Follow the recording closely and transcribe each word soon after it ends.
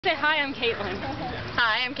Say hi, I'm Caitlin.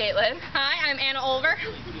 Hi, I'm Caitlin. Hi, I'm Anna Olver.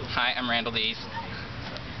 Hi, I'm Randall Dees.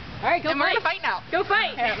 Alright, go and fight. we're gonna fight now. Go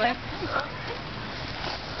fight, Caitlin.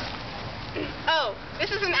 Oh, this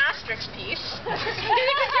is an asterisk piece.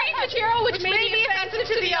 It contains material which may be offensive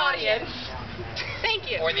to the audience. Thank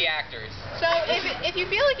you. Or the actors. So, if you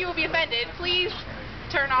feel like you will be offended, please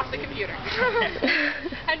turn off the computer.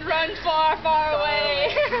 And run far, far away.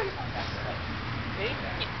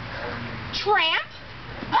 Tramp?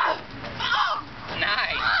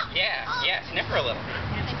 Nice. Yeah, sniff her a little.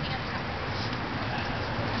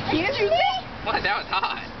 Excuse me? What? That was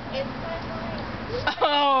hot.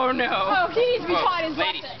 Oh no. Oh, he needs to be taught his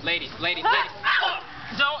ladies, lesson. ladies.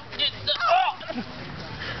 Don't.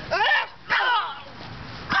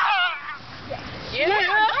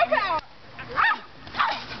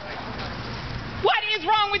 What is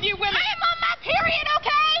wrong with you women? I am on my period,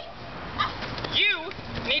 okay? You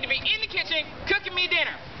need to be in the kitchen cooking me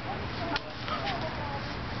dinner.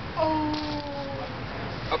 Oh.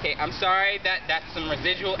 Okay, I'm sorry. That's some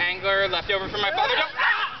residual anger left over from my father. Don't.